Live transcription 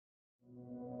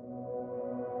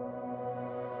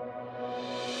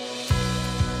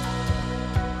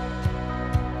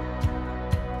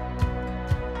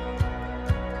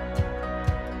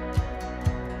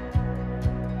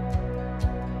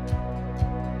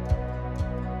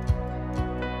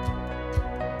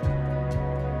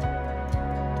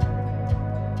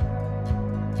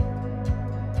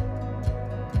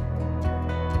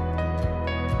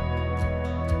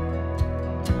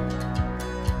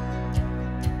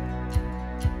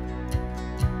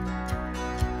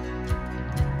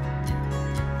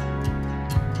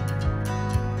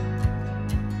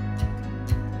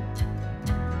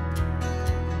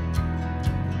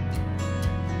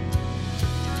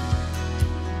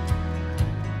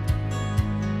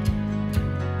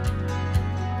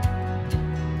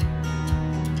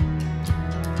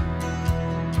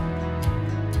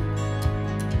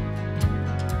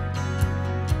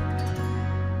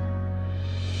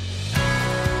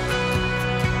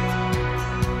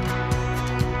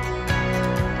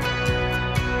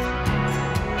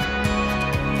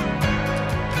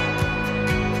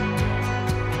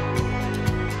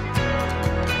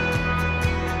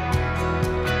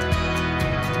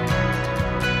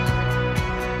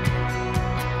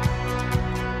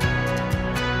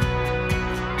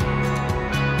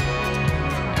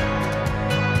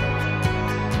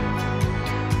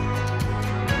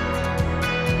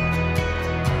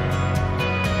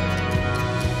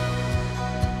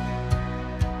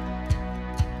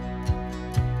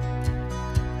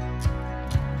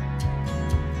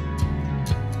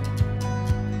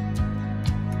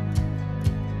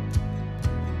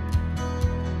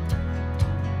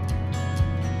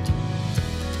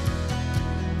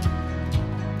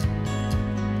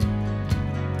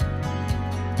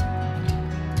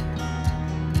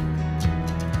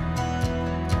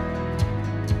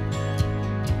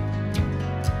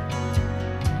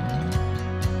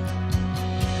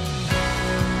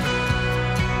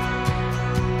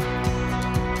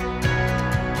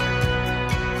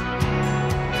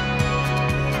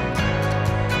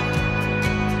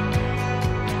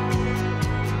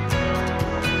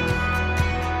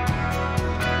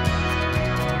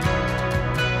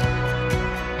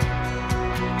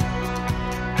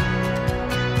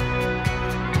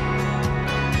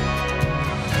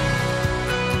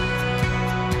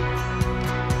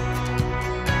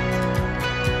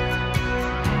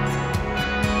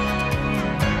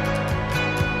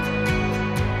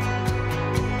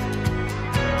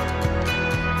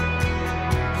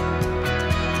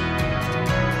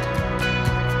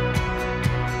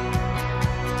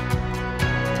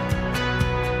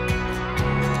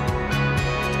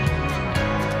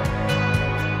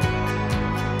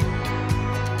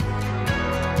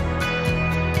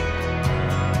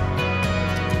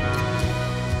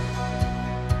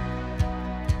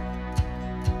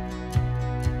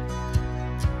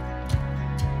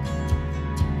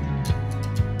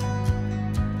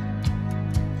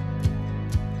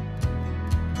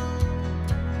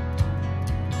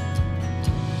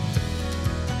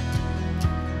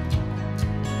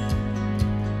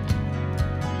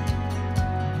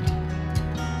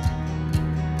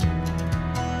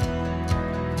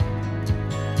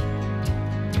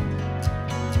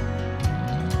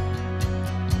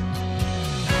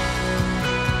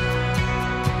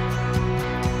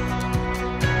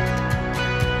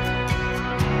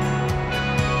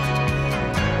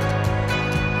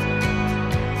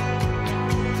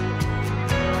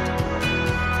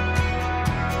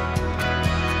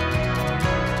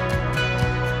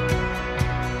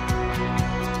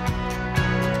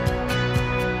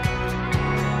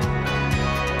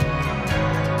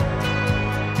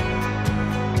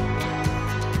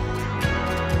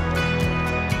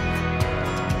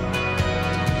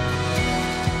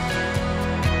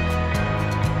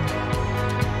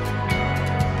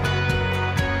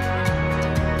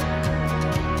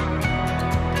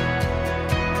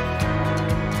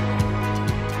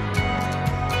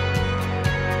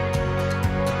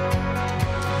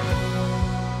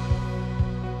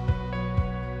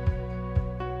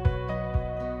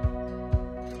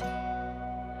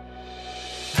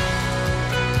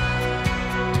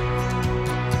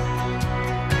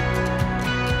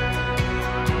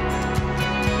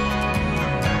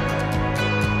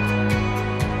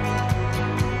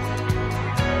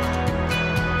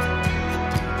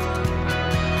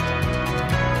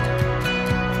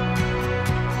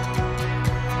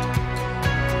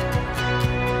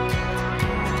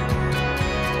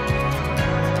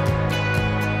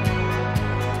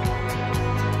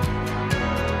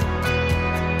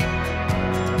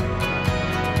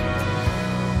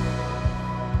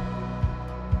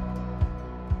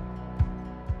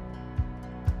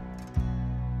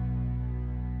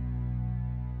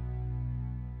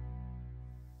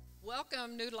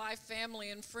Welcome, New Life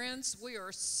family and friends. We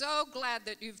are so glad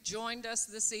that you've joined us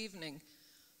this evening.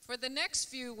 For the next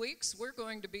few weeks, we're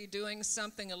going to be doing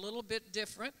something a little bit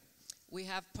different. We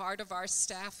have part of our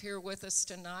staff here with us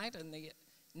tonight, and the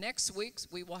next weeks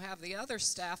we will have the other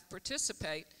staff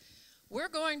participate. We're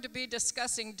going to be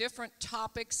discussing different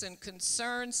topics and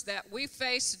concerns that we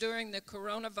face during the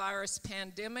coronavirus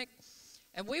pandemic.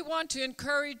 And we want to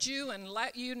encourage you and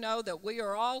let you know that we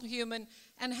are all human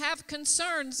and have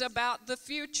concerns about the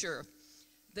future.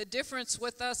 The difference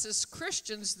with us as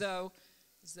Christians, though,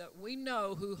 is that we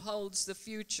know who holds the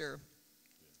future.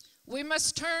 We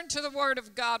must turn to the Word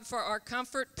of God for our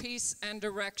comfort, peace, and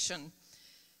direction.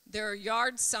 There are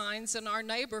yard signs in our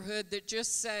neighborhood that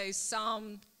just say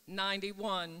Psalm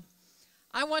 91.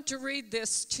 I want to read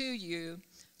this to you.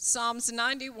 Psalms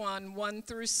 91, 1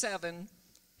 through 7.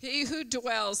 He who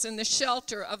dwells in the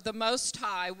shelter of the Most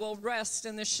High will rest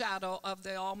in the shadow of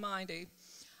the Almighty.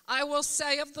 I will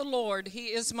say of the Lord, He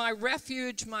is my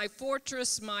refuge, my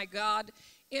fortress, my God,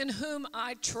 in whom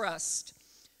I trust.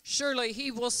 Surely He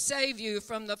will save you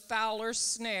from the fowler's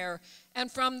snare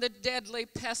and from the deadly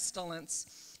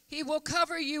pestilence. He will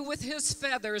cover you with His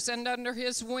feathers, and under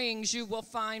His wings you will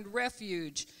find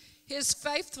refuge. His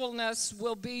faithfulness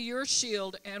will be your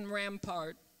shield and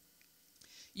rampart.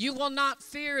 You will not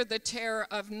fear the terror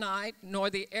of night, nor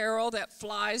the arrow that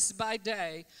flies by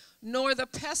day, nor the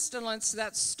pestilence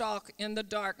that stalks in the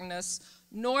darkness,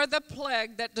 nor the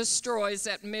plague that destroys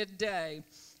at midday.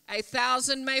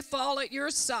 1,000 may fall at your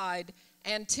side,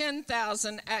 and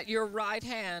 10,000 at your right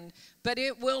hand, but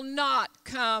it will not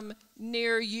come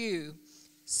near you.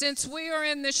 Since we are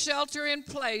in the shelter-in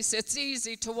place, it's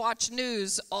easy to watch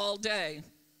news all day.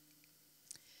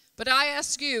 But I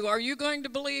ask you, are you going to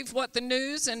believe what the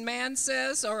news and man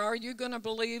says, or are you going to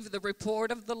believe the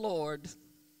report of the Lord?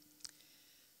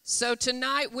 So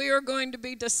tonight we are going to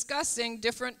be discussing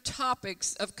different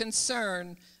topics of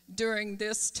concern during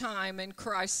this time in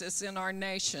crisis in our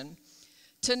nation.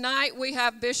 Tonight we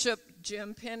have Bishop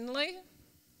Jim Penley,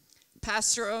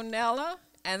 Pastor Onella,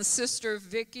 and Sister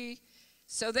Vicky.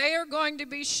 So they are going to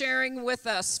be sharing with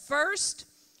us. First,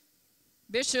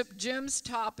 Bishop Jim's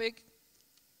topic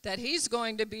that he's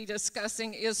going to be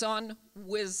discussing is on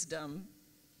wisdom.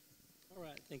 All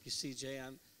right, thank you, CJ.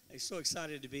 I'm so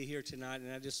excited to be here tonight,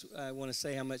 and I just want to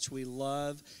say how much we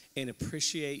love and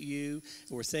appreciate you.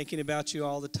 We're thinking about you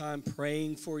all the time,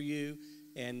 praying for you,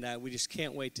 and we just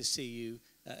can't wait to see you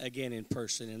again in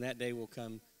person, and that day will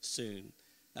come soon.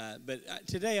 But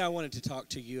today I wanted to talk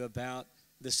to you about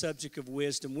the subject of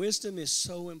wisdom. Wisdom is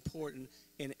so important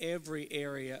in every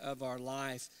area of our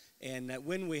life, and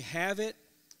when we have it,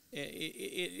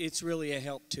 it's really a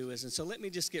help to us. And so let me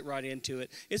just get right into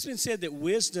it. It's been said that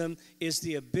wisdom is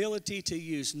the ability to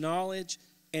use knowledge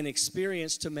and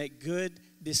experience to make good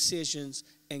decisions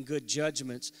and good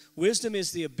judgments. Wisdom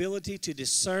is the ability to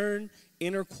discern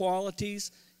inner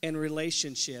qualities and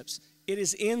relationships. It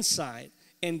is insight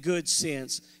and good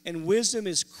sense. And wisdom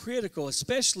is critical,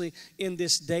 especially in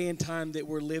this day and time that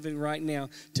we're living right now,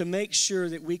 to make sure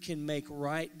that we can make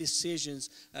right decisions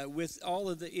with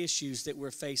all of the issues that we're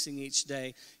facing each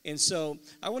day. And so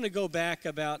I want to go back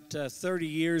about 30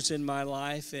 years in my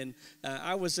life. And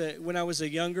when I was a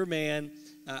younger man,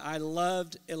 I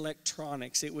loved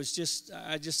electronics. It was just,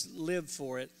 I just lived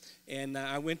for it. And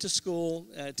I went to school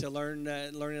to learn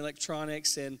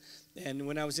electronics, and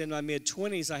when I was in my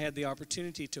mid-20s, I had the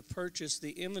opportunity to purchase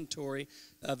the inventory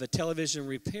of a television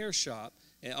repair shop,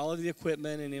 and all of the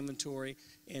equipment and inventory.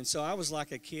 And so I was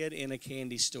like a kid in a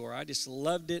candy store. I just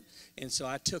loved it, and so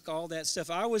I took all that stuff.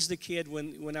 I was the kid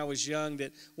when I was young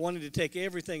that wanted to take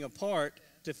everything apart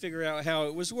to figure out how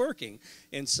it was working.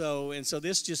 And so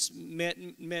this just met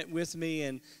with me,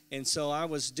 and so I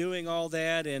was doing all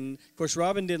that. And of course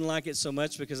Robin didn't like it so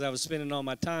much because I was spending all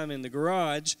my time in the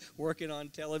garage working on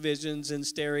televisions and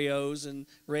stereos and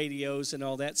radios and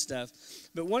all that stuff.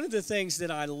 But one of the things that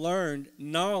I learned,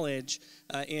 knowledge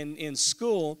in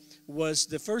school, was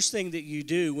the first thing that you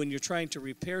do when you're trying to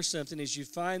repair something is you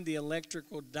find the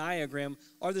electrical diagram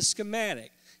or the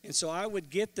schematic. And so I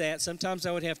would get that. Sometimes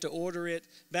I would have to order it.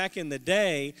 Back in the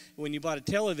day, when you bought a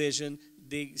television,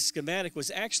 the schematic was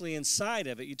actually inside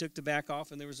of it. You took the back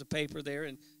off, and there was a paper there,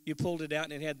 and you pulled it out,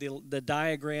 and it had the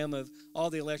diagram of all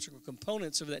the electrical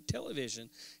components of that television.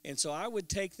 And so I would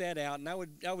take that out, and I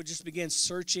would just begin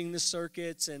searching the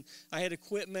circuits, and I had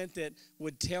equipment that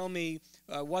would tell me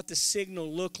what the signal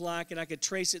looked like, and I could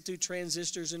trace it through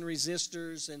transistors and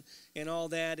resistors and all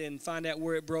that, and find out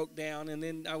where it broke down, and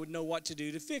then I would know what to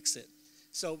do to fix it.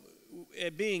 So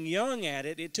being young at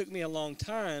it, it took me a long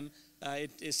time,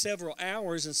 several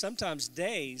hours and sometimes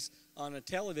days on a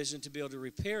television to be able to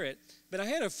repair it. But I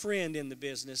had a friend in the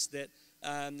business that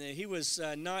he was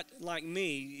not like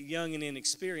me, young and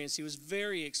inexperienced. He was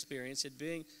very experienced, had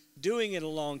been doing it a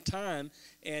long time,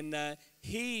 and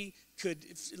he could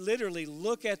literally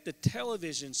look at the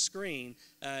television screen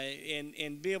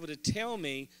and be able to tell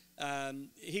me.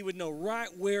 He would know right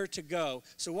where to go.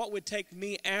 So what would take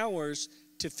me hours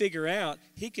to figure out,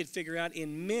 he could figure out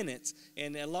in minutes.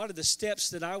 And a lot of the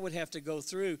steps that I would have to go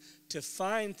through to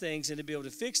find things and to be able to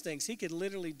fix things, he could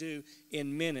literally do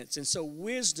in minutes. And so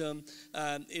wisdom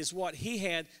is what he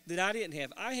had that I didn't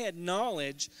have. I had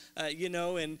knowledge,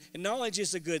 and knowledge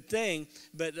is a good thing,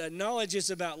 but knowledge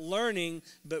is about learning,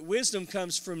 but wisdom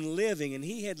comes from living. And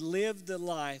he had lived the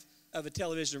life of a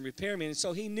television repairman, and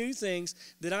so he knew things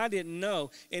that I didn't know,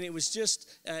 and it was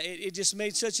just it just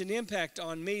made such an impact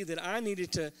on me that I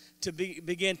needed to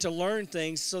begin to learn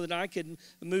things so that I could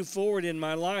move forward in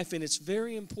my life. And it's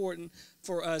very important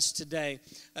for us today.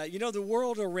 The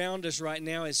world around us right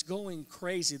now is going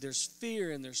crazy. There's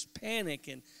fear and there's panic,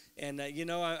 and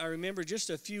I remember just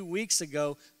a few weeks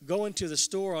ago going to the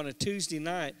store on a Tuesday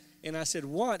night, and I said,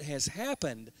 "What has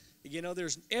happened?"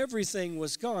 Everything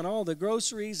was gone, all the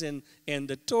groceries and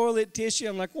the toilet tissue.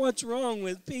 I'm like, what's wrong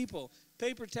with people?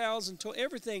 Paper towels and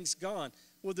everything's gone.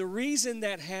 Well, the reason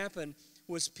that happened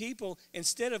was people,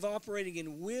 instead of operating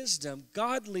in wisdom,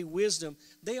 godly wisdom,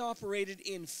 they operated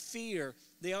in fear.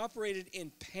 They operated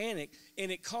in panic,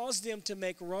 and it caused them to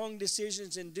make wrong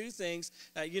decisions and do things.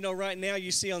 Right now you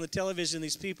see on the television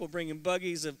these people bringing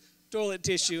buggies of toilet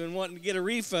tissue and wanting to get a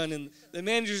refund, and the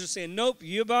managers are saying, nope,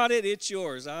 you bought it, it's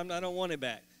yours, I don't want it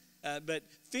back. But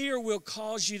fear will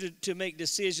cause you to make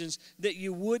decisions that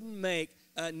you wouldn't make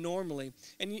normally.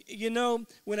 And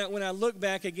when I look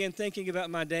back again, thinking about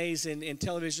my days in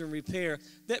television repair,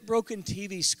 that broken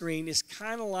TV screen is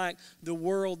kind of like the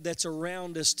world that's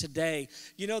around us today.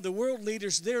 The world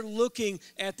leaders, they're looking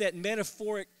at that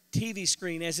metaphoric TV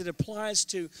screen as it applies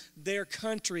to their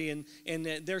country and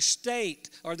their state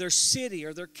or their city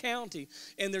or their county,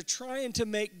 and they're trying to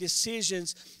make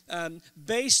decisions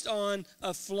based on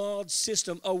a flawed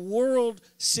system, a world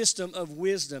system of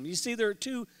wisdom. You see, there are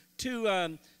two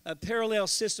parallel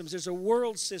systems. There's a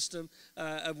world system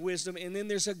of wisdom, and then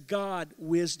there's a God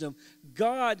wisdom.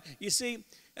 God, you see,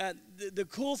 the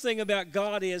cool thing about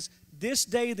God is this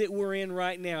day that we're in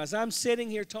right now, as I'm sitting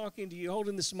here talking to you,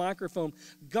 holding this microphone,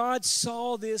 God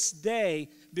saw this day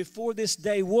before this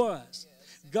day was.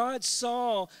 God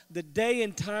saw the day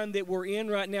and time that we're in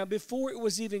right now before it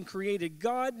was even created.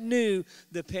 God knew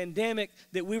the pandemic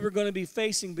that we were going to be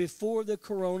facing before the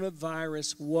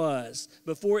coronavirus was,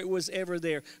 before it was ever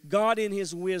there. God in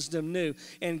His wisdom knew.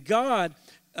 And God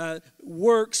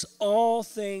works all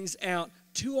things out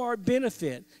to our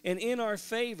benefit and in our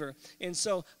favor. And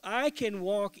so I can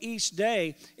walk each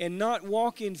day and not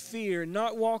walk in fear,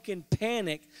 not walk in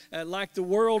panic like the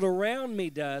world around me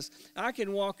does. I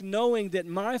can walk knowing that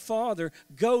my Father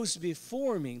goes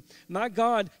before me. My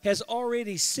God has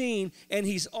already seen and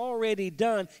He's already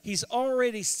done. He's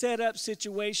already set up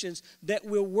situations that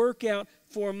will work out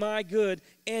for my good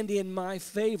and in my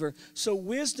favor. So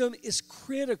wisdom is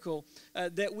critical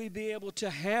that we be able to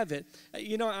have it.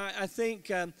 I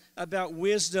think about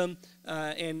wisdom,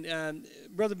 and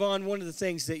Brother Bond, one of the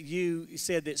things that you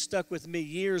said that stuck with me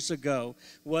years ago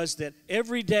was that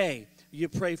every day you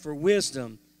pray for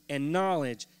wisdom and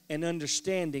knowledge and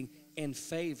understanding and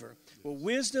favor. Well,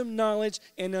 wisdom, knowledge,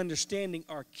 and understanding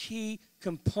are key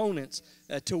components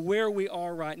to where we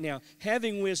are right now.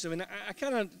 Having wisdom, and I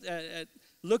kind of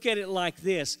look at it like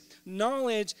this.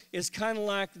 Knowledge is kind of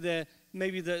like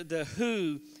maybe the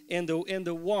who and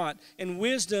the what, and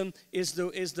wisdom is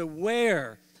the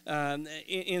where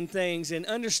in things, and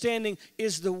understanding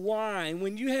is the why. And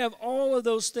when you have all of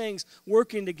those things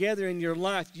working together in your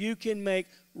life, you can make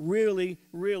really,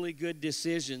 really good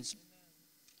decisions.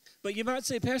 But you might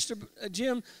say, Pastor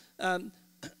Jim,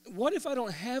 what if I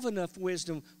don't have enough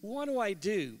wisdom? What do I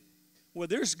do? Well,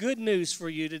 there's good news for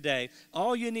you today.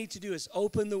 All you need to do is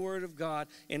open the Word of God.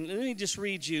 And let me just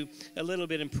read you a little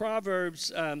bit. In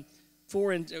Proverbs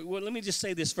 4 and, well, let me just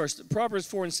say this first. Proverbs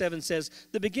 4 and 7 says,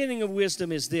 the beginning of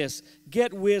wisdom is this: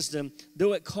 get wisdom,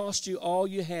 though it cost you all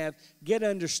you have. Get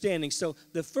understanding. So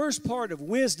the first part of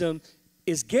wisdom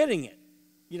is getting it.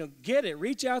 Get it.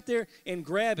 Reach out there and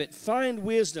grab it. Find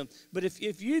wisdom. But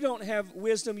if you don't have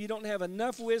wisdom, you don't have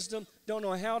enough wisdom, don't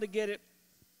know how to get it,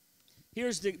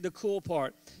 here's the cool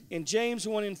part. In James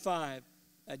 1 and 5,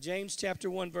 James chapter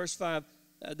 1, verse 5,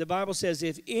 the Bible says,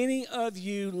 if any of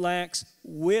you lacks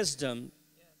wisdom,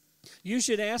 you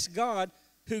should ask God,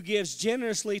 who gives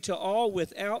generously to all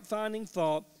without finding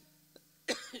fault,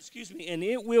 excuse me, and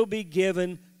it will be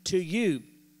given to you.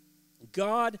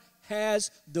 God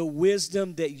has the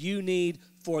wisdom that you need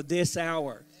for this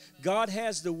hour. God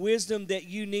has the wisdom that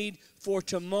you need for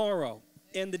tomorrow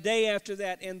and the day after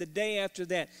that and the day after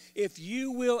that. If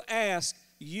you will ask,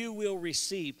 you will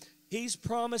receive. He's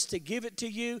promised to give it to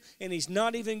you, and he's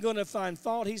not even going to find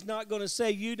fault. He's not going to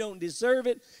say you don't deserve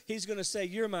it. He's going to say,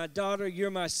 you're my daughter, you're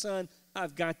my son.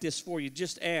 I've got this for you.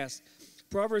 Just ask.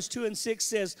 Proverbs 2:6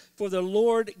 says, for the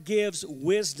Lord gives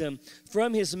wisdom.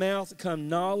 From his mouth come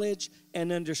knowledge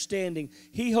and understanding.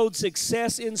 He holds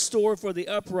success in store for the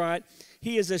upright.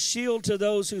 He is a shield to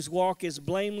those whose walk is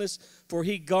blameless, for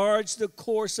he guards the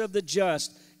course of the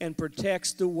just and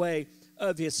protects the way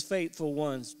of his faithful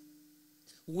ones.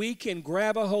 We can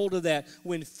grab a hold of that.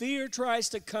 When fear tries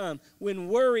to come, when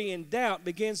worry and doubt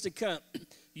begins to come,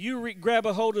 you grab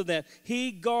a hold of that.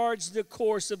 He guards the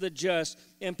course of the just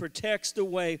and protects the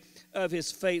way of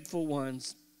his faithful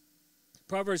ones.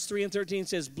 Proverbs 3:13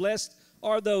 says, blessed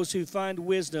are those who find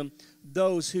wisdom,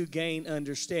 those who gain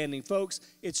understanding. Folks,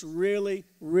 it's really,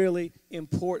 really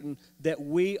important that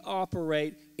we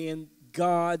operate in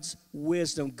God's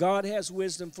wisdom. God has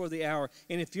wisdom for the hour.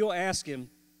 And if you'll ask him,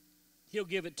 he'll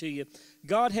give it to you.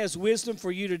 God has wisdom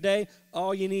for you today.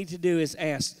 All you need to do is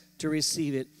ask to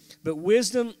receive it. But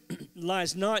wisdom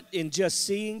lies not in just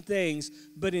seeing things,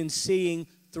 but in seeing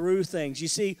through things. You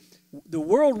see, the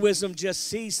world wisdom just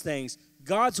sees things.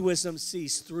 God's wisdom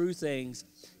sees through things.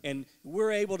 And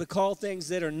we're able to call things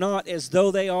that are not as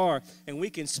though they are. And we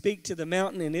can speak to the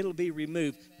mountain and it'll be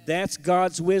removed. That's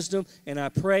God's wisdom. And I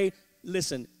pray,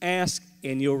 listen, ask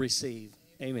and you'll receive.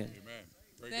 Amen.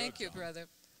 Thank you, brother.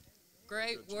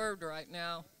 Great word right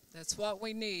now. That's what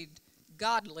we need,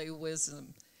 godly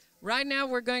wisdom. Right now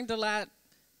we're going to let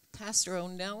Pastor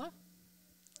Onella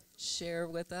share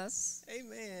with us.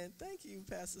 Amen. Thank you,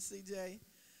 Pastor CJ.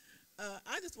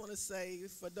 I just want to say,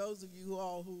 for those of you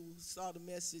all who saw the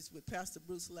message with Pastor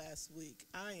Bruce last week,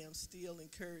 I am still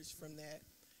encouraged from that.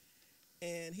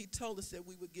 And he told us that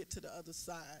we would get to the other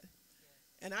side.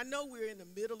 And I know we're in the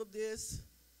middle of this,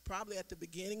 probably at the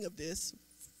beginning of this,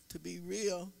 to be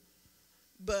real.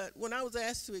 But when I was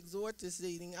asked to exhort this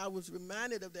evening, I was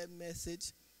reminded of that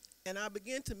message, and I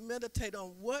began to meditate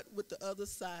on what would the other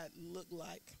side look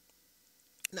like.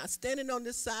 Now, standing on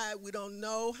this side, we don't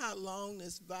know how long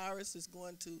this virus is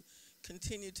going to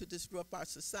continue to disrupt our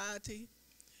society.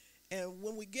 And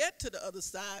when we get to the other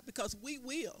side, because we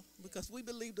will, because we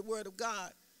believe the word of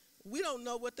God, we don't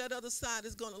know what that other side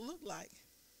is going to look like.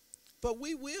 But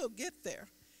we will get there.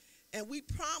 And we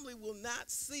probably will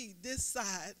not see this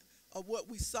side of what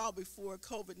we saw before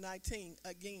COVID-19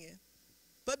 again.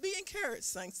 But be encouraged,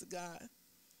 saints of God.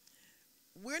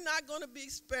 We're not going to be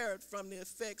spared from the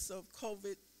effects of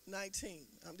COVID-19.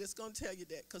 I'm just going to tell you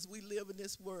that because we live in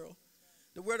this world.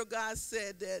 The word of God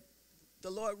said that the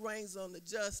Lord reigns on the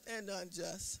just and the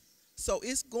unjust. So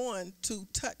it's going to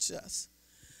touch us.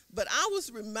 But I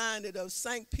was reminded of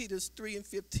St. Peter's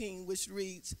 3:15, which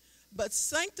reads, but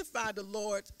sanctify the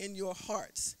Lord in your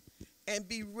hearts, and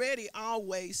be ready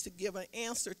always to give an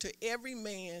answer to every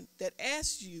man that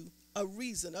asks you a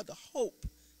reason of the hope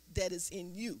that is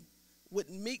in you, with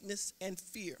meekness and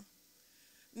fear.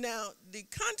 Now, the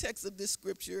context of this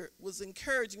scripture was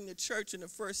encouraging the church in the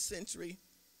first century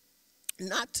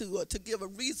not to give a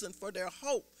reason for their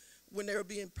hope when they were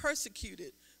being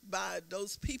persecuted by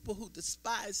those people who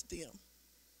despised them.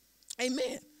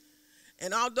 Amen.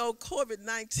 And although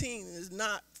COVID-19 is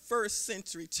not first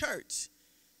century church,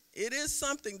 it is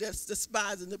something that's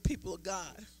despising the people of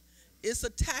God. It's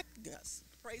attacking us.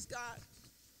 Praise God.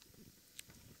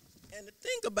 And the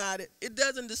thing about it, it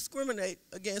doesn't discriminate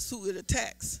against who it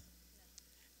attacks.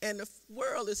 And the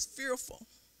world is fearful,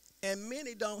 and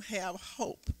many don't have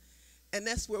hope. And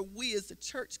that's where we as the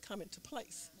church come into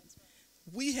place.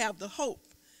 We have the hope.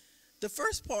 The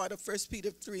first part of 1 Peter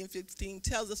 3:15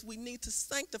 tells us we need to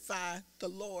sanctify the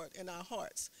Lord in our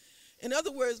hearts. In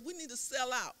other words, we need to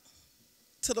sell out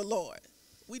to the Lord.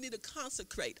 We need to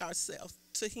consecrate ourselves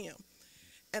to him.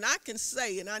 And I can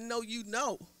say, and I know you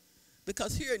know,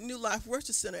 because here at New Life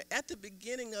Worship Center, at the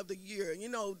beginning of the year, you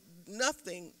know,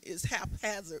 nothing is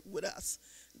haphazard with us.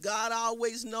 God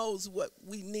always knows what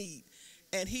we need,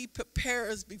 and he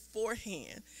prepares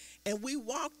beforehand. And we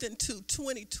walked into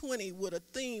 2020 with a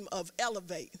theme of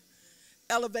elevate.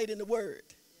 Elevating the word,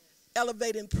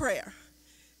 elevating prayer,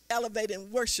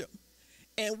 elevating worship.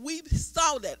 And we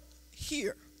saw that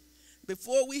here.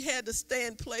 Before we had to stay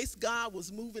in place, God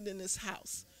was moving in this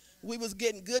house. We was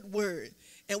getting good word.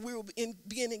 And we were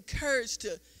being encouraged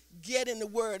to get in the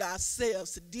word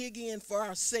ourselves, to dig in for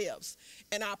ourselves.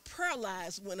 And our prayer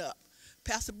lives went up.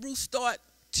 Pastor Bruce started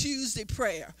Tuesday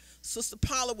prayer. Sister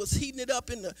Paula was heating it up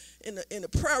in the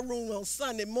prayer room on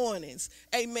Sunday mornings.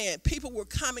 Amen. People were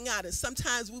coming out, and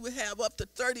sometimes we would have up to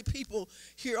 30 people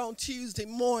here on Tuesday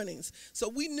mornings. So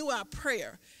we knew our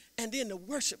prayer, and then the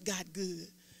worship got good.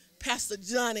 Pastor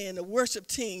Johnny and the worship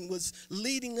team was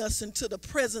leading us into the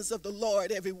presence of the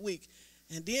Lord every week.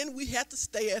 And then we had to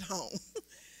stay at home.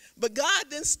 But God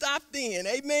didn't stop then.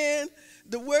 Amen.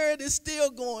 The word is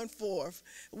still going forth.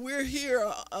 We're here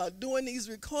doing these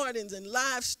recordings and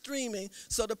live streaming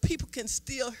so the people can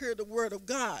still hear the word of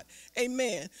God.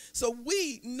 Amen. So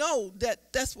we know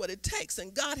that that's what it takes.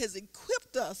 And God has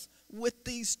equipped us with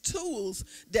these tools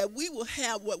that we will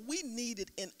have what we needed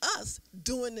in us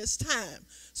during this time.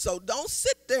 So don't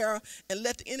sit there and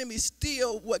let the enemy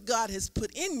steal what God has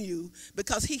put in you,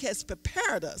 because he has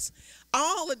prepared us.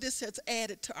 All of this has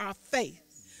added to our faith,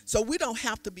 so we don't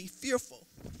have to be fearful.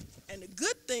 And the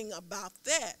good thing about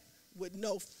that, with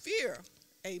no fear,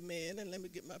 amen, and let me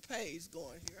get my page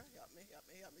going here.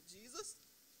 Help me, Jesus.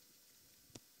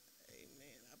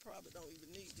 Amen. I probably don't even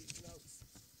need these notes.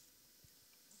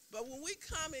 But when we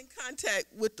come in contact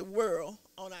with the world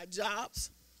on our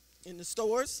jobs, in the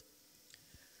stores,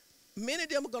 many of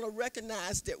them are going to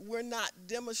recognize that we're not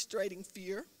demonstrating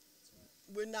fear.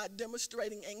 We're not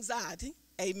demonstrating anxiety.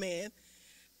 Amen.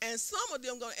 And some of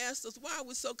them are going to ask us, why are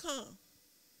we so calm?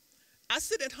 I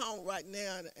sit at home right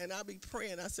now, and I'll be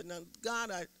praying. I said, now,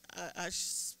 God, I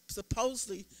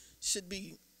supposedly should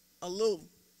be a little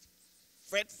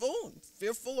fretful and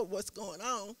fearful of what's going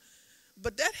on.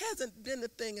 But that hasn't been the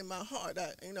thing in my heart.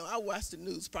 I watch the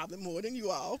news probably more than you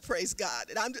all. Praise God.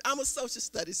 And I'm a social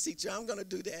studies teacher. I'm going to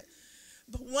do that.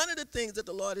 But one of the things that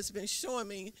the Lord has been showing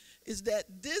me is that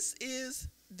this is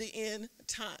the end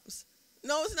times.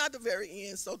 No, it's not the very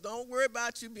end, so don't worry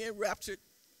about you being raptured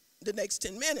the next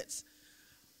 10 minutes.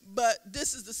 But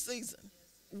this is the season.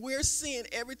 We're seeing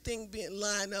everything being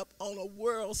lined up on a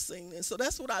world scene. And so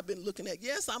that's what I've been looking at.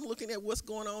 Yes, I'm looking at what's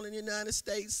going on in the United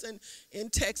States and in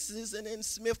Texas and in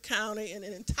Smith County and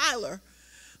in Tyler.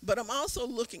 But I'm also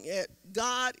looking at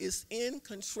God is in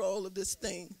control of this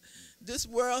thing. This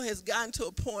world has gotten to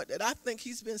a point that I think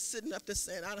he's been sitting up there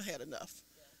saying, I done had enough.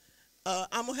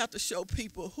 I'm going to have to show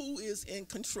people who is in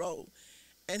control.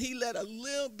 And he let a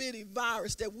little bitty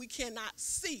virus that we cannot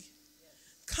see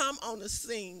come on the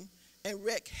scene and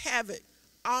wreak havoc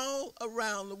all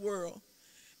around the world.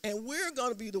 And we're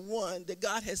going to be the one that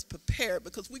God has prepared,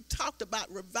 because we talked about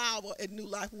revival at New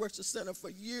Life Worship Center for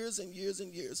years and years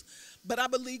and years. But I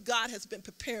believe God has been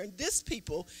preparing this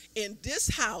people in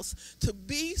this house to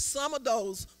be some of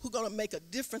those who are going to make a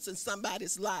difference in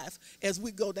somebody's life as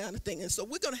we go down the thing. And so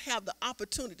we're going to have the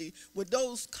opportunity when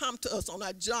those come to us on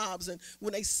our jobs and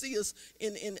when they see us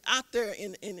out there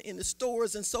in the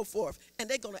stores and so forth, and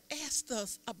they're going to ask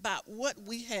us about what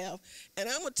we have. And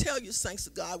I'm going to tell you, saints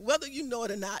of God, whether you know it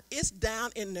or not, it's down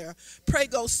in there. Pray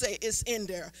go say it's in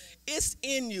there. It's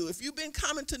in you. If you've been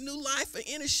coming to New Life in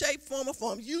any shape, form, or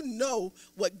form, you know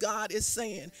what God is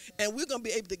saying. And we're going to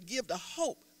be able to give the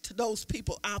hope to those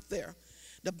people out there.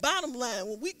 The bottom line,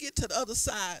 when we get to the other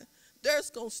side, there's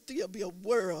going to still be a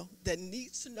world that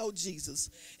needs to know Jesus.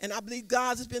 And I believe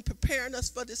God has been preparing us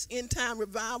for this end time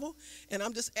revival. And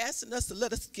I'm just asking us to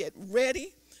let us get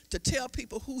ready to tell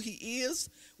people who he is,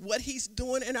 what he's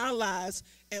doing in our lives,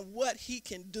 and what he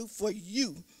can do for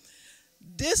you.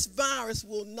 This virus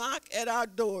will knock at our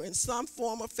door in some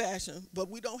form or fashion, but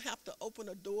we don't have to open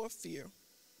a door of fear,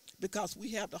 because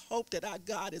we have the hope that our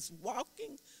God is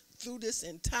walking through this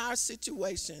entire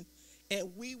situation,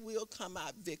 and we will come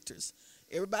out victors.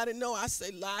 Everybody know I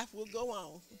say life will go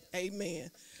on.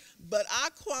 Amen. But our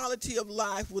quality of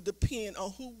life will depend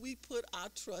on who we put our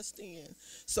trust in.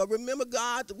 So remember,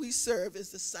 God that we serve is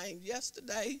the same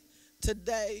yesterday,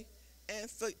 today, and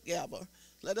forever.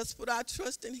 Let us put our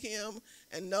trust in him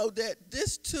and know that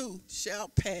this too shall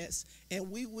pass,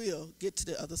 and we will get to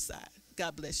the other side.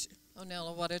 God bless you. Oh,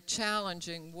 Nella, what a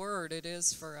challenging word it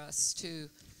is for us to,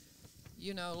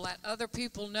 let other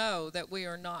people know that we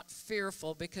are not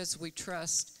fearful because we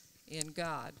trust in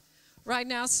God. Right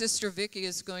now, Sister Vicki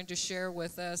is going to share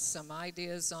with us some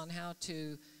ideas on how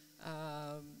to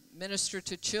minister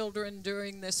to children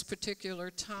during this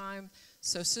particular time.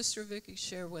 So, Sister Vicki,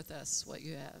 share with us what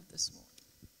you have this morning.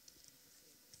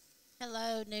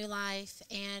 Hello, New Life,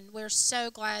 and we're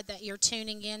so glad that you're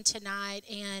tuning in tonight.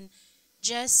 And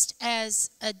just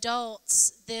as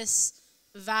adults, this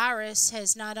virus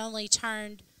has not only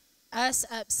turned us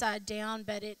upside down,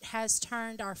 but it has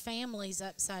turned our families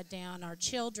upside down, our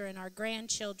children, our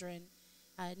grandchildren,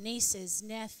 nieces,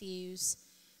 nephews.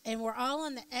 And we're all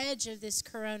on the edge of this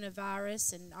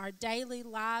coronavirus, and our daily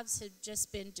lives have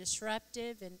just been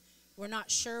disruptive, and We're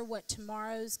not sure what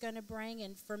tomorrow's going to bring.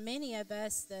 And for many of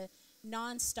us, the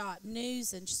nonstop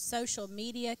news and social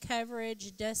media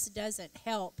coverage just doesn't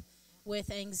help with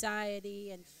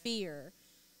anxiety and fear.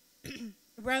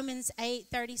 Romans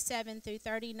 8:37 through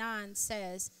 39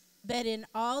 says, "But in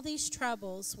all these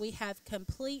troubles we have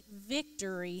complete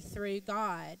victory through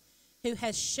God, who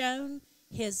has shown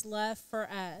his love for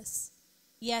us.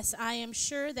 Yes, I am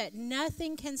sure that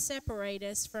nothing can separate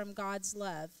us from God's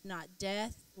love, not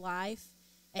death, life,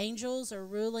 angels, or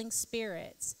ruling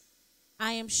spirits.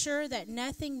 I am sure that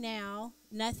nothing now,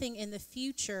 nothing in the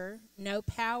future, no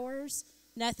powers,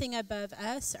 nothing above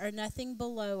us or nothing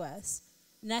below us,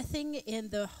 nothing in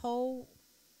the whole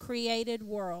created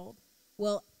world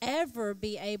will ever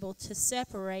be able to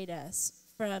separate us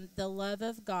from the love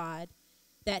of God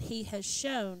that he has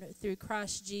shown through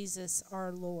Christ Jesus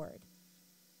our Lord."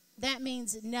 That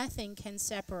means nothing can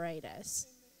separate us.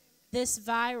 This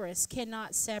virus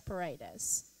cannot separate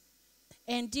us.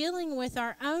 And dealing with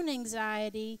our own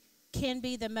anxiety can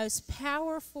be the most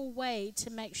powerful way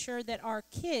to make sure that our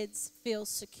kids feel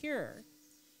secure.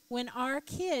 When our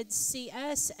kids see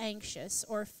us anxious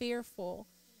or fearful,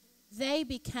 they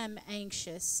become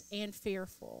anxious and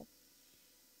fearful.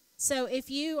 So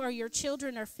if you or your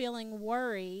children are feeling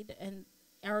worried and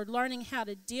are learning how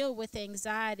to deal with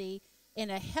anxiety in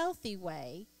a healthy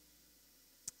way,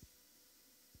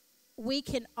 we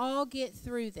can all get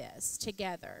through this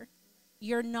together.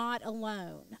 You're not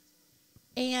alone.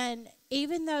 And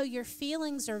even though your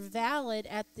feelings are valid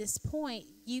at this point,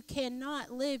 you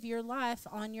cannot live your life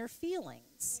on your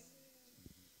feelings.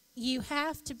 You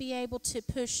have to be able to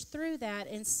push through that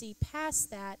and see past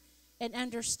that and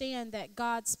understand that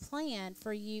God's plan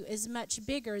for you is much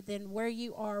bigger than where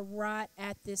you are right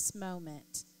at this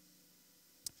moment.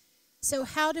 So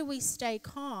how do we stay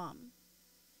calm?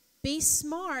 Be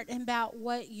smart about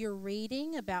what you're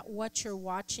reading, about what you're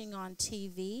watching on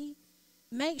TV.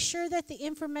 Make sure that the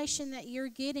information that you're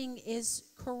getting is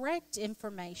correct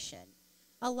information.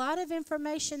 A lot of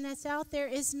information that's out there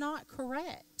is not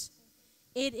correct.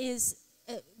 It is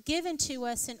given to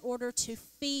us in order to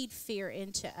feed fear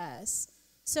into us.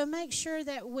 So make sure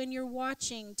that when you're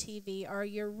watching TV or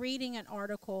you're reading an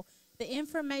article, the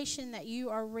information that you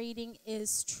are reading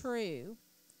is true.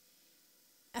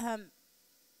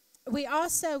 We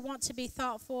also want to be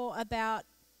thoughtful about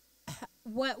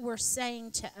what we're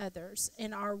saying to others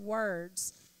in our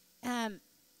words.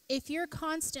 If you're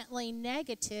constantly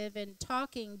negative and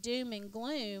talking doom and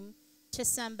gloom to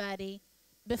somebody,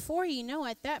 before you know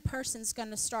it, that person's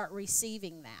going to start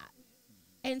receiving that.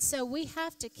 And so we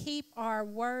have to keep our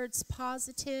words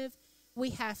positive.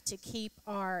 We have to keep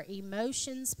our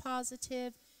emotions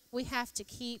positive. We have to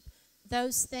keep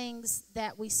those things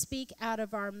that we speak out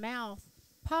of our mouth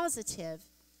positive.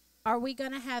 Are we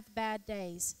going to have bad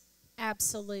days?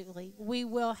 Absolutely. We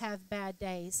will have bad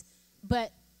days.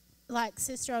 But like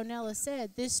Sister Onella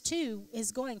said, this too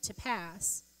is going to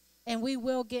pass. And we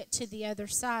will get to the other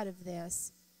side of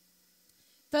this.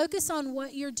 Focus on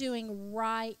what you're doing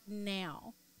right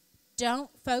now.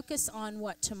 Don't focus on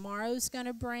what tomorrow's going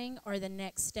to bring or the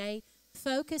next day.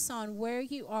 Focus on where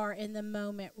you are in the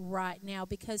moment right now,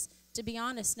 because to be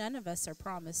honest, none of us are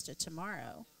promised a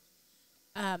tomorrow.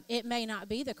 It may not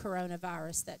be the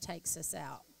coronavirus that takes us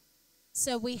out.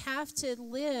 So we have to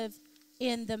live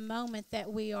in the moment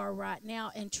that we are right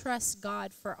now and trust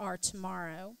God for our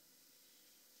tomorrow.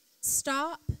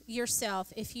 Stop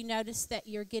yourself if you notice that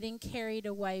you're getting carried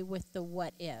away with the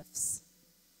what ifs.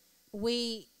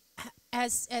 We,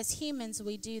 as humans,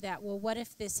 we do that. Well, what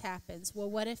if this happens? Well,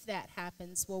 what if that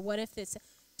happens? Well, what if this?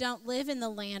 Don't live in the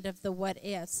land of the what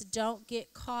ifs. Don't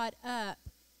get caught up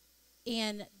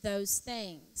in those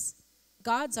things.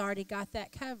 God's already got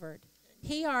that covered.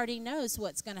 He already knows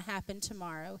what's going to happen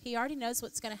tomorrow. He already knows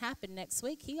what's going to happen next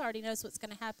week. He already knows what's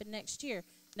going to happen next year.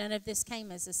 None of this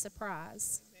came as a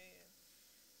surprise.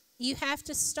 You have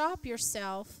to stop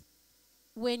yourself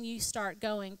when you start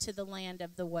going to the land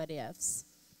of the what ifs.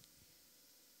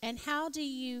 And how do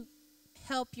you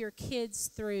help your kids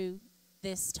through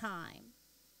this time?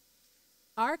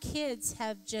 Our kids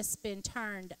have just been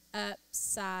turned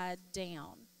upside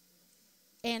down.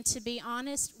 And to be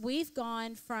honest, we've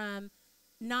gone from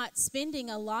not spending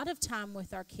a lot of time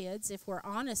with our kids, if we're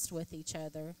honest with each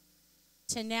other,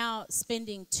 to now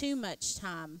spending too much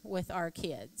time with our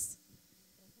kids.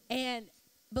 And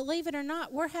believe it or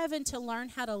not, we're having to learn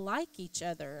how to like each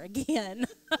other again.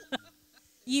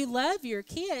 You love your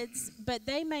kids, but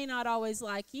they may not always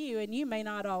like you, and you may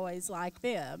not always like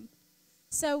them.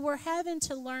 So we're having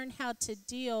to learn how to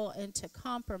deal and to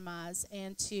compromise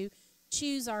and to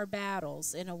choose our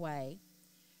battles in a way.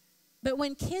 But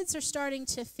when kids are starting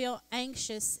to feel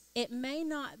anxious, it may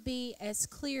not be as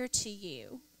clear to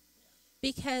you,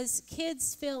 because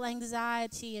kids feel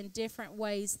anxiety in different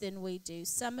ways than we do.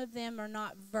 Some of them are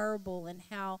not verbal in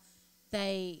how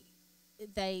they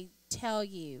tell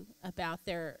you about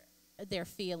their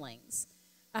feelings.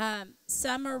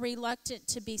 Some are reluctant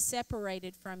to be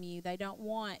separated from you. They don't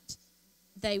want,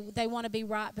 they want to be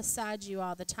right beside you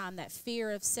all the time, that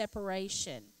fear of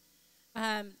separation.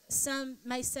 Some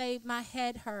may say, my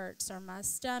head hurts, or my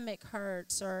stomach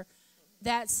hurts, or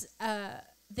that's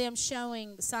them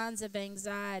showing signs of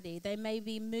anxiety. They may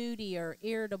be moody or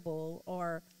irritable,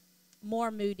 or more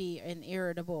moody and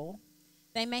irritable.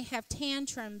 They may have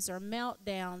tantrums or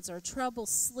meltdowns or trouble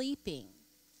sleeping.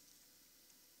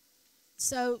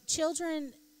 So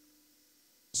children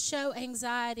show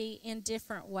anxiety in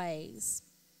different ways.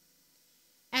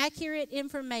 Accurate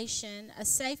information, a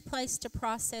safe place to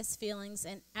process feelings,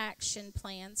 and action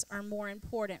plans are more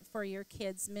important for your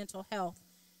kids' mental health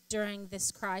during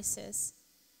this crisis.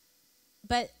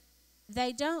 But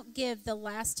they don't give the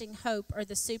lasting hope or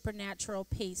the supernatural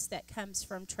peace that comes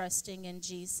from trusting in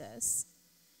Jesus.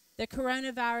 The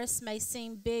coronavirus may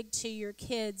seem big to your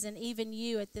kids and even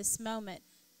you at this moment,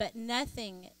 but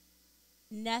nothing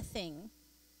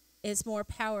is more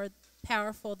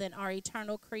powerful than our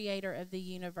eternal creator of the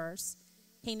universe.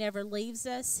 He never leaves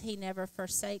us. He never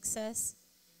forsakes us.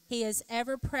 He is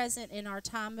ever present in our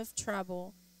time of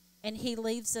trouble, and he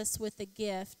leaves us with a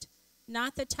gift,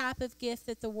 not the type of gift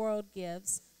that the world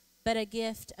gives, but a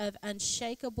gift of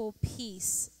unshakable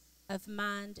peace of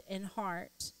mind and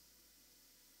heart.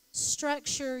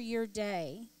 Structure your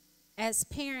day. As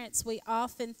parents, we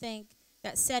often think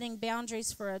that setting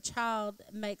boundaries for a child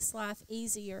makes life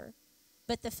easier.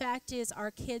 But the fact is,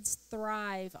 our kids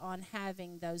thrive on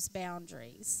having those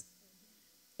boundaries.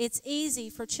 It's easy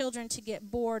for children to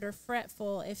get bored or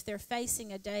fretful if they're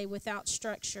facing a day without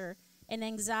structure, and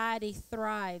anxiety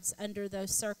thrives under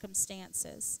those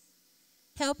circumstances.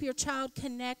 Help your child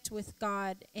connect with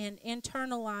God and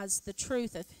internalize the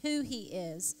truth of who he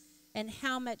is and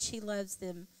how much he loves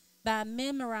them by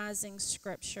memorizing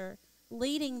Scripture,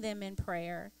 leading them in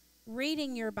prayer,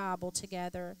 reading your Bible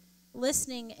together,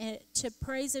 listening to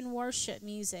praise and worship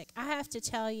music. I have to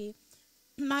tell you,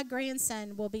 my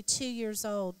grandson will be 2 years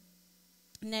old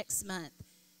next month.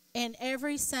 And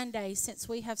every Sunday since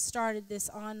we have started this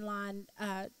online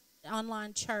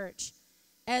church,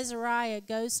 Azariah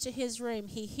goes to his room.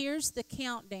 He hears the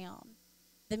countdown,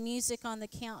 the music on the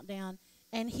countdown,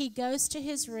 and he goes to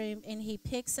his room and he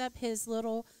picks up his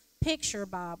little picture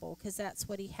Bible, because that's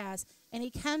what he has, and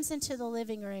he comes into the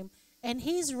living room and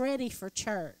he's ready for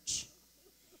church.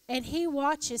 And he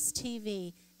watches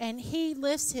TV and he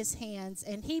lifts his hands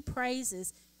and he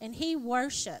praises and he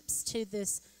worships to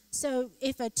this. So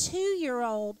if a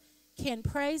 2-year-old can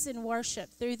praise and worship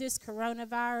through this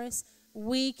coronavirus,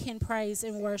 we can praise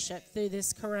and worship through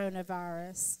this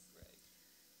coronavirus.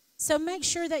 So make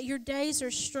sure that your days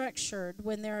are structured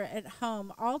when they're at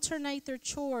home. Alternate their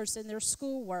chores and their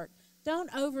schoolwork.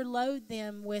 Don't overload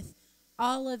them with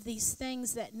all of these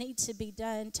things that need to be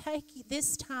done. Take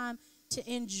this time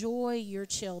to enjoy your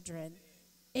children.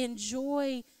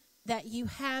 Enjoy that you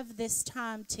have this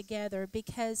time together,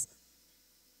 because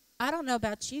I don't know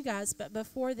about you guys, but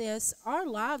before this, our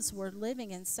lives were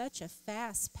living in such a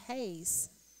fast pace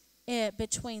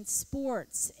between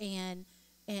sports and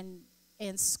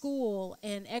school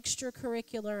and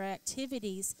extracurricular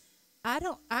activities.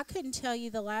 I couldn't tell you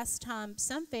the last time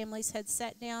some families had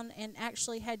sat down and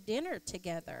actually had dinner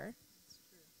together.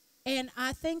 And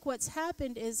I think what's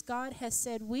happened is God has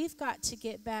said we've got to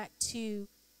get back to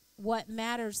what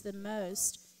matters the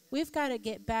most. We've got to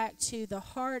get back to the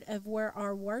heart of where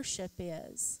our worship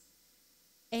is.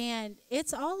 And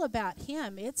it's all about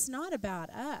Him. It's not about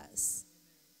us.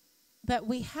 But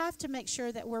we have to make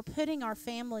sure that we're putting our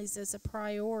families as a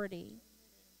priority.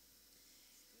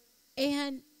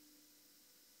 And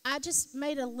I just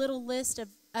made a little list of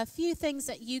a few things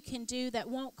that you can do that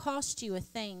won't cost you a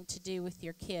thing to do with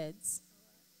your kids.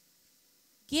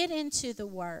 Get into the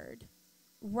Word.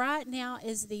 Right now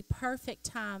is the perfect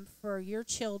time for your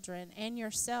children and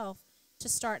yourself to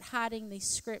start hiding these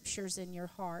scriptures in your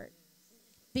heart.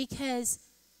 Because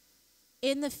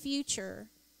in the future,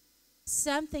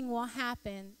 something will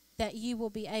happen that you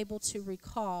will be able to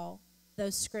recall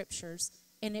those scriptures,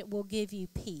 and it will give you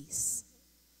peace.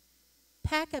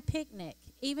 Pack a picnic,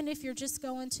 even if you're just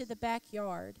going to the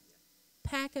backyard.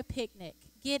 Pack a picnic,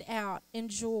 get out,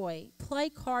 enjoy, play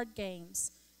card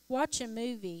games, watch a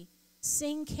movie,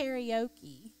 sing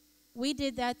karaoke. We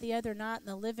did that the other night in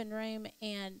the living room,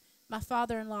 and My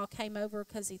father-in-law came over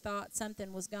because he thought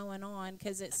something was going on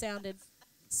because it sounded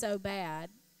so bad.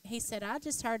 He said, I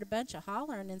just heard a bunch of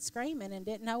hollering and screaming and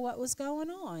didn't know what was going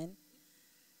on.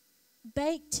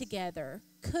 Bake together,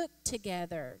 cook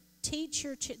together, teach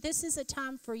your this is a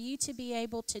time for you to be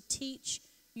able to teach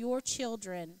your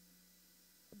children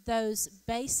those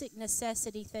basic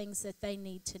necessity things that they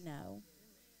need to know.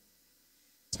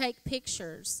 Take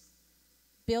pictures,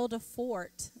 build a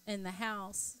fort in the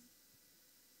house,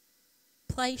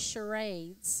 play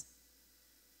charades.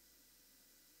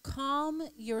 Calm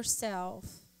yourself.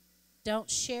 Don't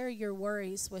share your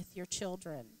worries with your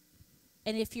children.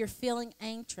 And if you're feeling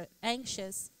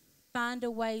anxious, find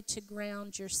a way to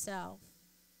ground yourself.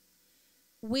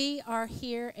 We are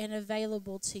here and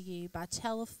available to you by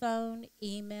telephone,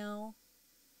 email,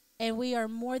 and we are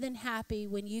more than happy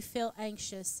when you feel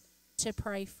anxious to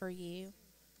pray for you.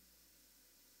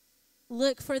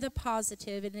 Look for the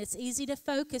positive, and it's easy to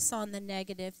focus on the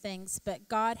negative things, but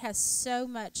God has so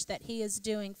much that He is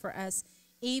doing for us,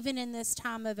 even in this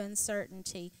time of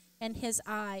uncertainty, and His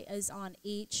eye is on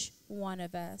each one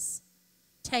of us.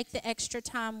 Take the extra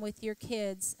time with your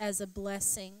kids as a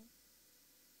blessing.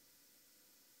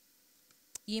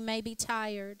 You may be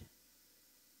tired.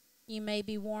 You may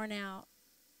be worn out.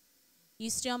 You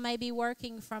still may be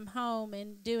working from home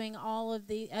and doing all of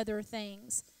the other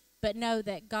things, but know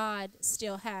that God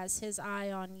still has His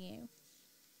eye on you,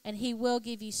 and He will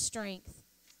give you strength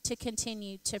to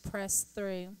continue to press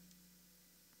through.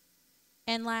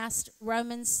 And last,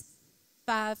 Romans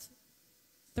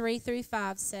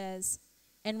 5:3-5 says,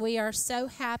 and we are so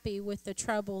happy with the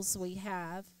troubles we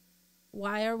have.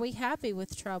 Why are we happy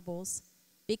with troubles?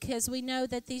 Because we know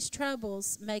that these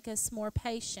troubles make us more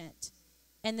patient.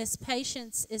 And this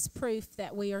patience is proof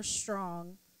that we are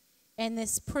strong. And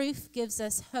this proof gives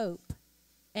us hope.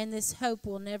 And this hope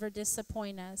will never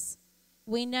disappoint us.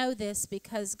 We know this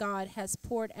because God has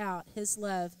poured out His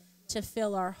love to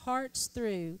fill our hearts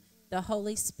through the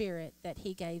Holy Spirit that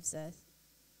He gave us.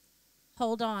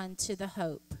 Hold on to the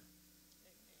hope.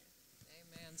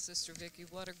 Amen, Sister Vicki.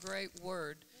 What a great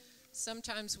word.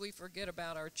 Sometimes we forget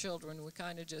about our children. We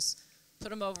kind of just put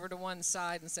them over to one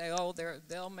side and say, oh,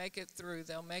 they'll make it through.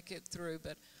 They'll make it through.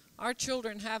 But our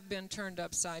children have been turned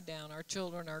upside down. Our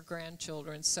children, our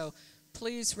grandchildren. So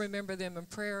please remember them in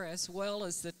prayer, as well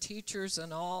as the teachers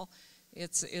and all.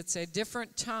 It's a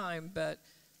different time, but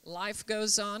life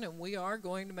goes on, and we are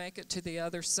going to make it to the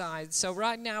other side. So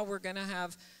right now we're going to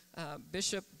have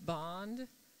Bishop Bond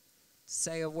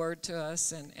say a word to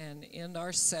us and end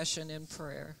our session in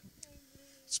prayer.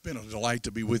 It's been a delight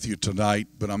to be with you tonight,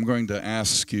 but I'm going to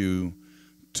ask you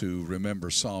to remember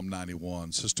Psalm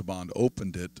 91. Sister Bond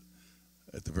opened it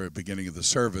at the very beginning of the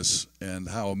service, and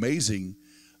how amazing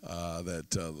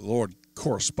that the Lord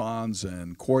corresponds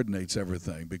and coordinates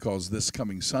everything, because this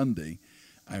coming Sunday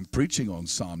I'm preaching on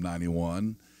Psalm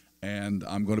 91, and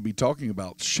I'm going to be talking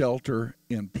about shelter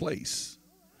in place.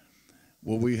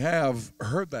 Well, we have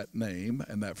heard that name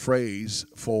and that phrase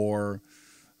for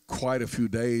quite a few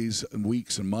days and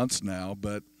weeks and months now,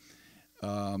 but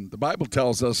the Bible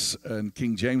tells us in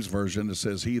King James Version, it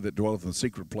says, he that dwelleth in the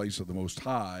secret place of the Most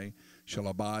High shall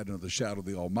abide under the shadow of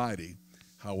the Almighty.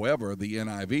 However, the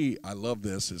NIV, I love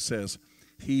this, it says,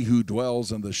 he who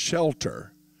dwells in the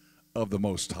shelter of the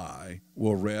Most High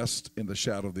will rest in the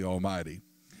shadow of the Almighty.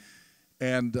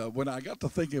 And when I got to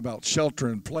thinking about shelter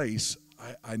in place,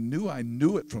 I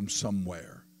knew it from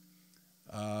somewhere.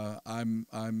 I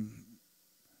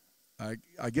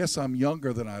guess I'm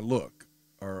younger than I look,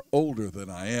 or older than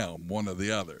I am, one or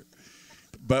the other.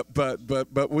 But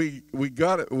we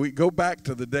got it. We go back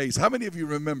to the days. How many of you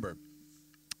remember?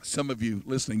 Some of you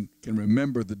listening can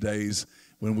remember the days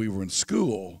when we were in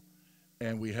school,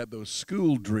 and we had those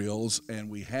school drills, and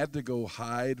we had to go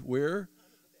hide where?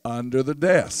 Under the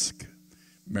desk.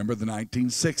 Remember the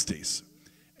 1960s.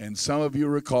 And some of you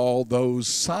recall those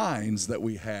signs that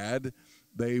we had.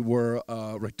 They were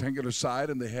a rectangular side,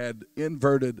 and they had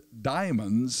inverted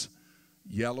diamonds,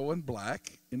 yellow and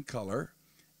black in color,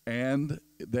 and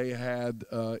they had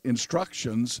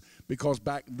instructions, because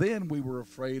back then we were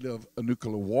afraid of a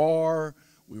nuclear war.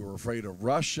 We were afraid of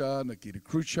Russia, Nikita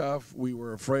Khrushchev. We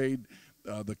were afraid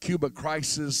the Cuba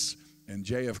crisis, and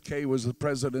JFK was the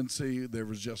presidency. There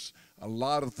was just a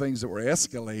lot of things that were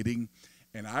escalating.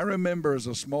 And I remember as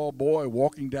a small boy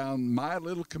walking down my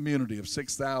little community of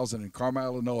 6,000 in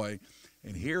Carmel, Illinois,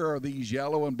 and here are these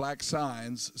yellow and black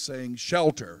signs saying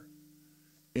shelter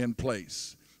in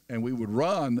place. And we would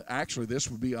run, actually this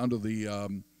would be under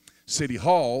the City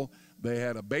Hall. They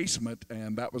had a basement,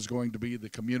 and that was going to be the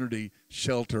community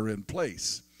shelter in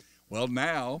place. Well,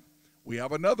 now we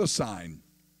have another sign.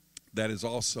 that is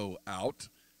also out,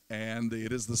 and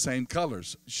it is the same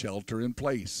colors, shelter in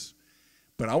place.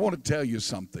 But I want to tell you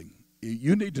something.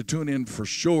 You need to tune in for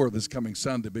sure this coming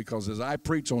Sunday, because as I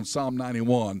preach on Psalm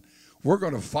 91, we're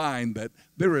going to find that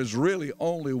there is really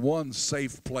only one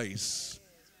safe place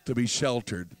to be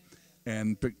sheltered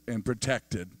and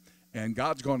protected. And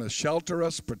God's going to shelter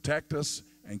us, protect us,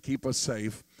 and keep us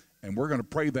safe. And we're going to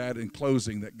pray that in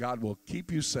closing, that God will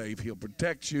keep you safe. He'll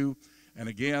protect you. And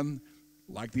again,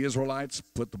 like the Israelites,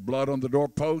 put the blood on the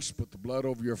doorpost, put the blood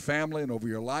over your family and over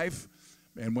your life.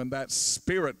 And when that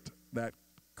spirit, that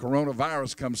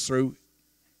coronavirus comes through,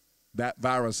 that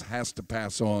virus has to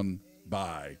pass on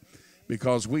by,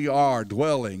 because we are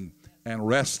dwelling and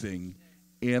resting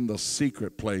in the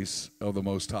secret place of the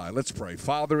Most High. Let's pray.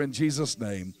 Father, in Jesus'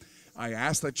 name, I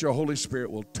ask that your Holy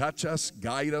Spirit will touch us,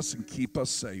 guide us, and keep us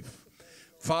safe.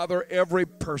 Father, every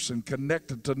person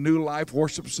connected to New Life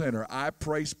Worship Center, I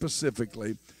pray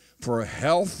specifically for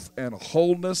health and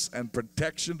wholeness and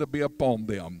protection to be upon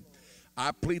them.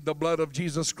 I plead the blood of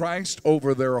Jesus Christ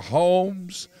over their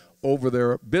homes, over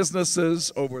their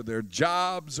businesses, over their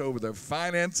jobs, over their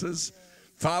finances.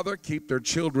 Father, keep their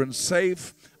children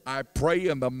safe. I pray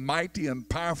in the mighty and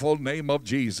powerful name of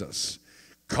Jesus.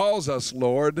 Cause us,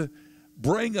 Lord,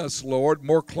 bring us, Lord,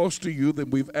 more close to you than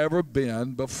we've ever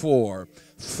been before.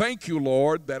 Thank you,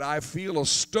 Lord, that I feel a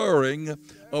stirring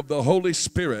of the Holy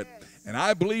Spirit. And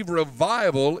I believe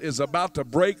revival is about to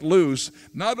break loose,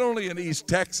 not only in East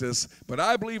Texas, but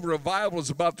I believe revival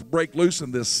is about to break loose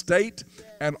in this state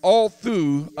and all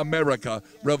through America.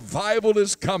 Revival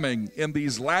is coming in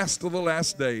these last of the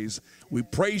last days. We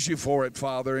praise you for it,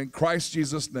 Father, in Christ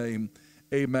Jesus' name.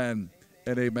 Amen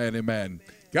and amen, amen.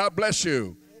 God bless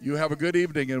you. You have a good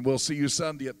evening, and we'll see you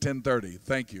Sunday at 10:30.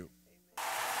 Thank you.